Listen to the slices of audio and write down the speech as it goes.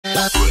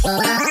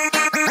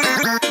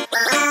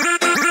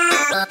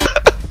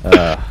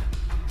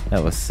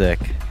That was sick.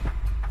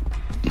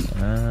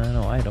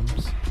 No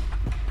items.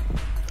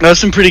 That's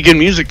some pretty good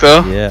music,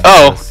 though. Yeah.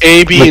 Oh,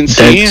 A, B, and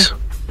C.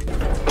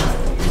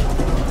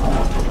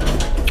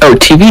 Oh,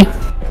 TV?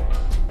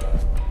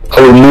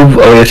 Oh, we move.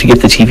 Oh, we have to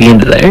get the TV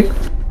into there?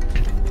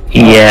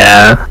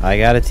 Yeah. I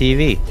got a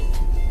TV.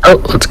 Oh,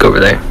 let's go over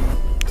there.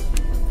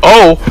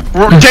 Oh,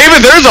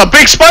 David, there's a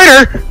big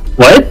spider!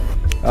 What?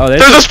 Oh,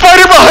 there's a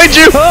spider behind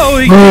you!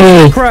 Holy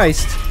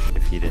Christ!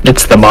 If you didn't.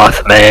 It's the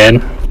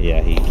Mothman.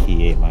 Yeah,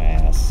 he ate my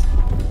ass.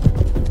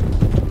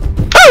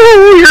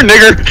 Oh, you're a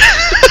nigger!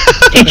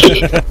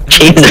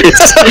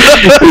 Jesus.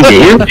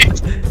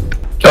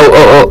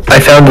 Oh, I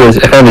found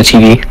the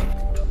TV.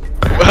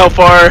 How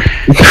far?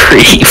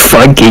 Pretty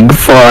fucking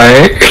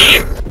far.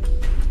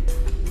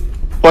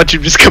 Watch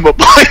him just come up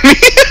behind me.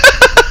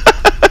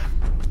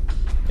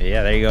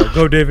 Yeah, there you go.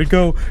 Go, David,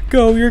 go.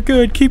 Go, you're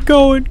good. Keep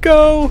going.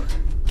 Go.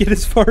 Get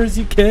as far as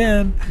you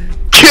can.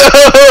 Go!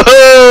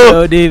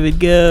 Go, David,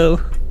 go.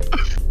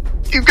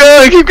 Keep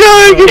going, keep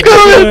going, keep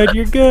going!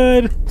 You're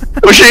good.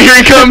 Oh shit, here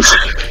he comes!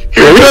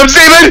 Here he comes,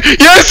 David!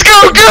 Yes,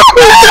 go, go!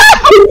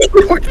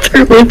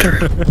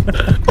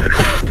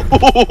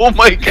 Oh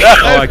my god!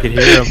 Oh, I can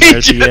hear him there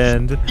at the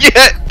end.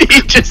 Yeah,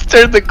 he just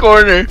turned the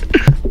corner.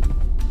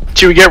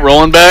 Should we get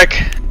rolling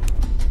back?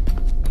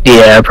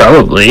 Yeah,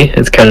 probably.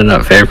 It's kind of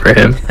not fair for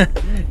him.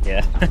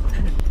 Yeah.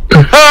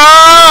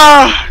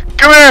 Ah!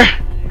 Come here!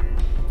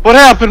 What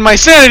happened? My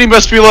sanity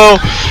must be low.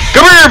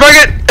 Come here,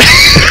 bucket!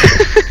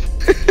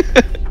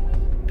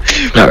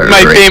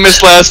 My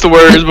famous last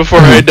words before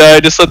I die,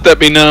 just let that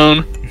be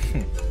known.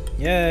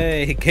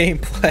 Yay,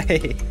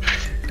 gameplay.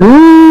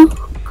 Ooh,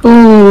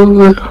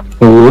 ooh,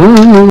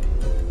 ooh.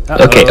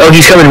 Okay, oh,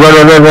 he's coming.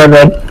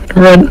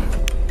 Run.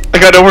 I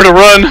got nowhere to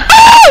run.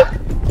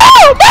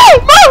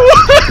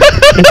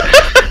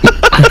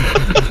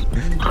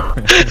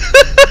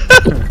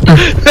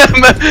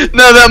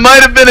 No, that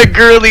might have been a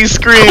girly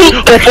scream.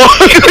 I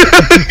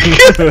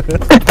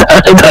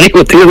thought he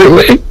went the other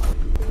way.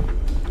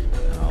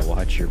 Oh,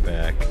 watch your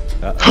back.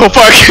 Oh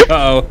fuck!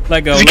 Uh-oh,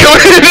 let go. Is he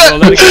Let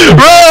coming? it go.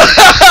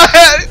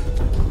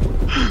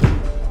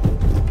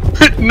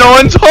 Run! No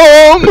one's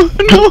home!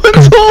 No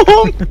one's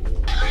home!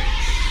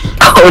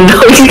 Oh no,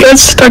 he got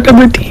stuck on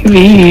the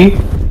TV.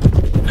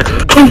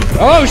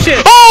 Oh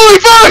shit! Holy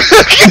fuck!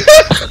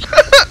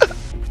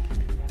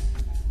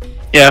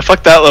 Yeah,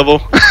 fuck that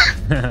level.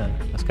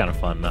 That's kind of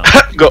fun though.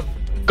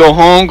 Go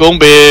home, go in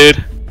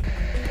bed.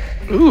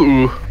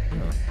 Ooh. Oh,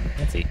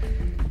 fancy.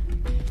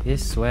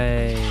 This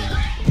way.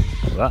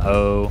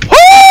 Uh-oh.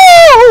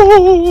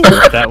 Woo!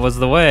 That was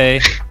the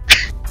way.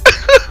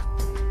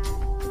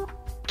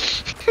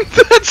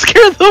 That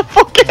scared the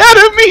fuck out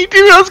of me,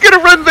 dude. I was gonna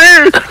run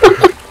there.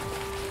 Oh,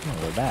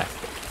 we're back.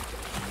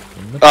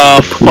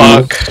 Oh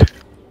fuck.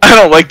 I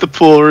don't like the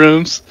pool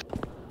rooms.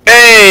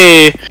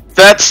 Hey!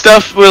 That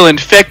stuff will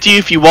infect you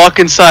if you walk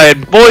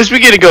inside. Boys, we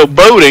gotta go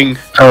boating.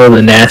 Oh,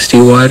 the nasty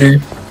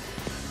water.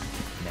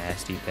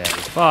 Nasty patty.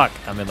 Fuck,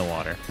 I'm in the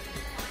water.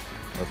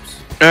 Oops.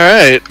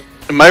 Alright.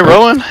 Am I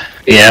rowing?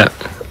 Yeah,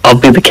 I'll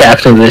be the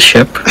captain of this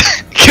ship.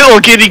 Kill,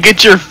 kitty,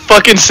 get your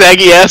fucking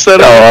saggy ass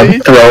out of Oh, me.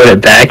 I'm throwing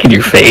it back in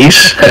your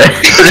face.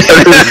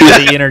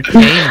 The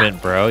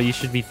entertainment, bro. You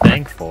should be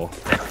thankful.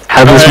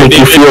 How does this make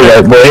you feel,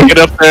 that boy? Get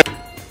up there.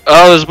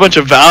 Oh, there's a bunch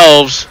of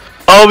valves.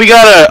 Oh, we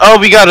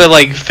gotta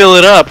like fill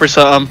it up or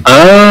something.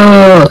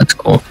 Oh, that's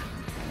cool.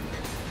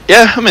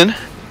 Yeah, I'm in.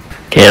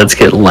 Okay, let's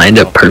get lined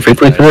up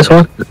perfectly for this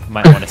one.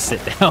 Might want to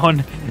sit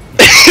down.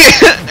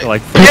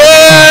 Like,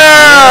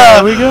 Yeah!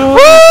 there we go. Woo!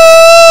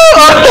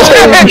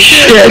 Oh,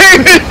 shit.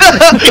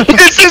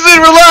 This isn't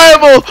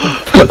reliable.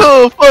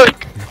 Oh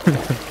fuck.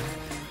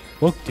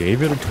 Look,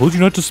 David, I told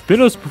you not to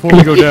spin us before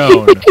we go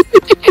down. Dude,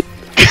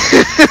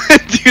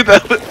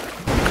 that was...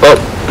 Oh,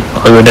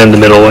 I'll go down the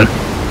middle one.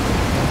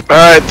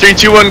 Alright, 3,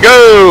 2, 1,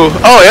 go!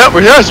 Oh, yeah,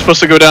 we're not supposed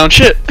to go down.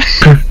 Shit.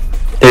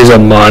 There's a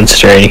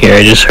monster in here,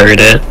 I just heard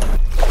it.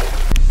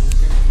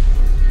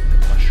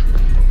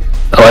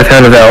 Oh, I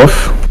found a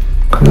valve.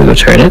 I'm gonna go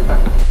turn it.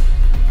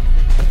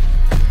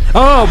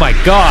 Oh my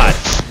god!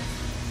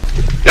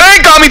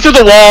 It got me through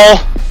the wall!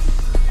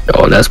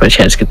 Oh, that's my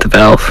chance to get the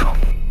valve.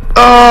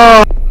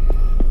 Oh!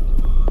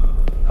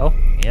 Oh,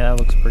 yeah, that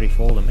looks pretty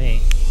full to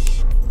me.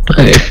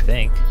 Okay. I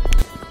think.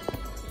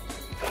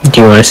 Do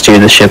you want to steer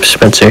the ship,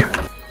 Spencer?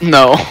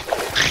 No.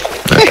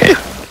 Okay.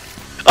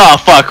 Oh,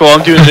 fuck, well,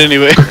 I'm doing it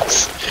anyways.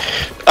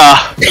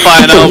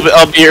 Fine,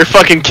 I'll be your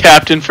fucking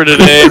captain for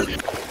today.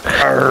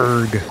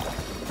 Arrgh.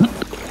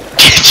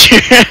 Get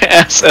your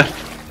ass up.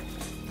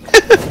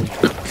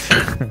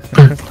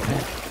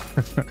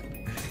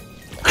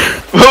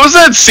 What was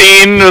that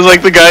scene? It was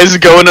like the guys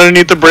going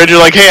underneath the bridge are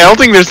like, hey, I don't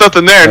think there's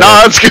nothing there.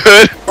 Nah, it's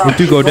good. It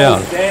do go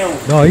down.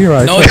 No, you're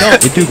right. No,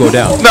 it do go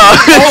down. No.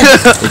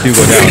 It do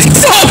go down.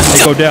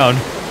 It go down.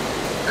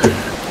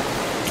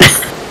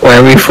 Why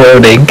are we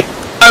floating?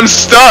 I'm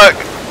stuck.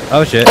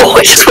 Oh shit. Oh,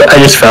 I just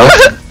fell.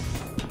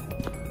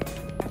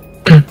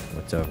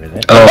 What's It's over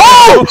there.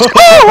 Oh!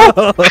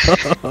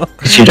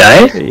 Did you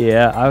die?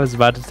 Yeah, I was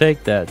about to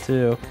take that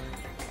too.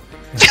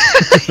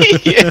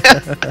 Yeah.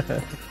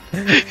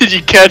 Did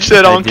you catch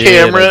that on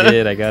camera? I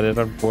did. I got it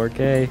on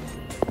 4K.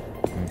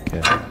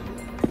 Okay.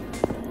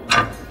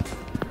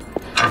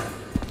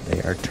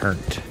 They are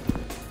turned.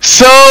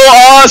 So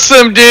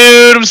awesome,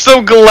 dude! I'm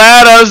so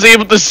glad I was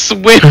able to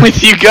swim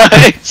with you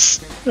guys.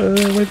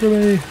 Wait for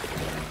me.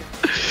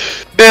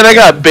 Man, I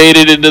got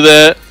baited into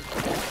that.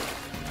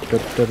 The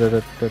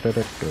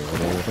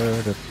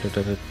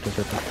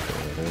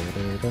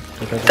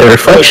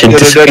reflection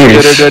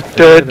disappears.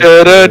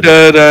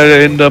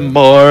 In the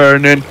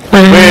morning.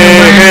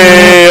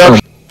 Way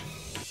up.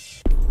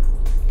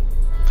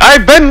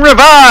 I've been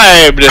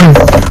revived!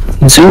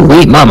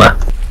 Sweet mama.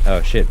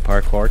 Oh shit,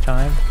 parkour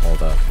time?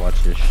 Hold up,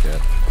 watch this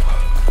shit.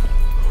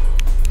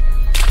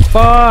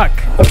 Fuck!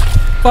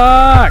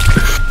 Fuck!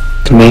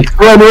 Me.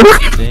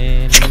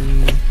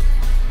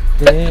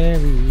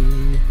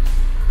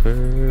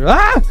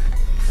 Ah!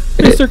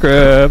 Mr.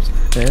 Krabs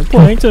and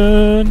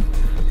Plankton.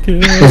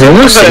 Is there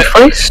no safe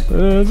place?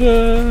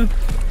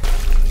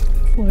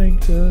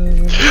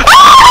 Plankton.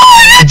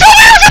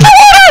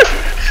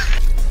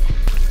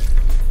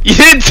 You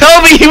didn't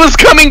tell me he was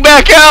coming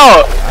back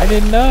out! I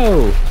didn't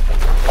know.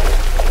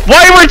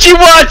 Why weren't you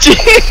watching?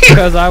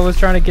 Because I was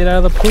trying to get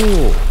out of the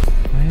pool.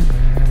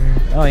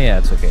 Oh yeah,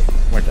 it's okay.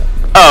 We're done.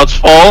 Oh, it's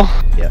full?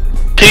 Yep.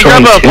 Can you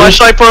grab a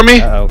flashlight for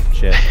me? Oh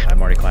shit, I'm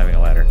already climbing a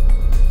ladder.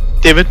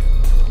 David?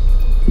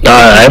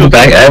 I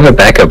have a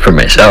backup for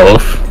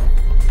myself.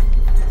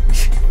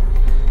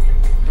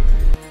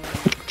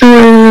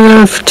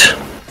 Drift.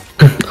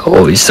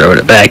 Always throwing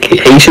it back.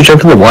 Hey, you should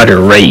jump in the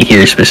water right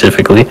here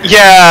specifically.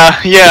 Yeah.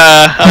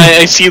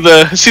 I see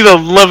the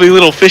lovely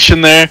little fish in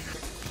there.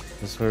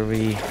 This is where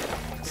we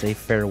say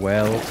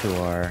farewell to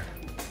our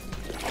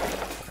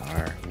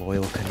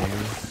loyal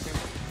canoe.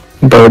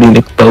 Bodie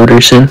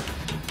McBoderson.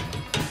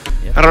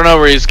 Yep. I don't know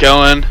where he's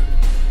going.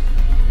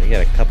 They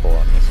got a couple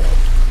on this one.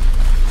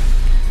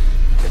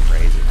 Been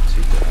raising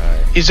super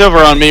high. He's over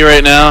on me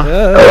right now.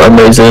 Oh, I'm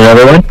raising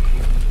another one.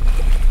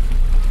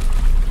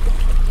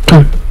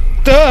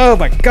 Oh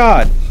my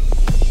god!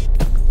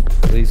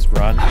 Please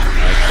run. I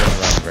couldn't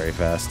run very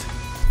fast.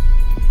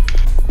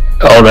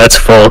 Oh, that's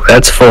full.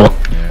 That's full.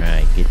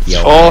 Alright, get the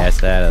old Full.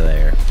 ass out of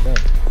there.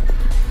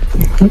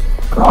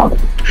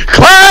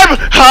 Climb!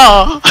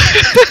 Oh.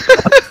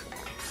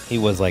 He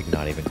was like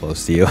not even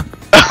close to you.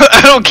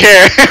 I don't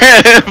care.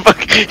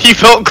 He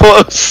felt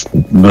close.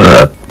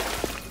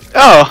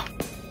 Oh.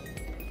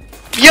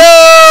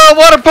 Yo,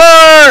 water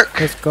park!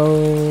 Let's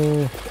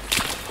go.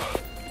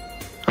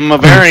 I'm a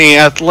very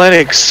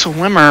athletic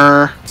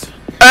swimmer.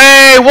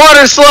 Hey,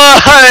 water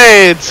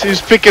slides!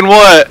 Who's picking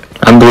what?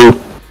 I'm blue.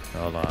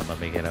 Hold on, let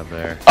me get up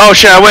there. Oh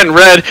shit, I went in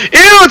red.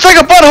 Ew, it's like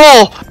a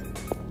butthole!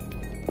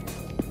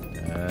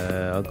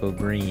 I'll go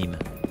green.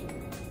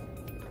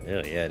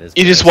 Oh, yeah, it is.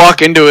 You just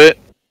walk into it.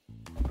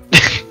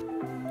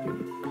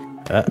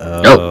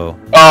 Uh-oh.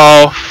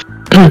 Oh.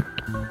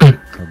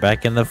 We're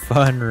back in the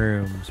fun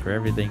rooms where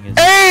everything is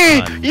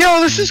Hey! fun. Yo,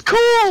 this is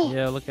cool!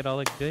 Yeah, look at all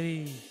the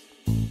goodies.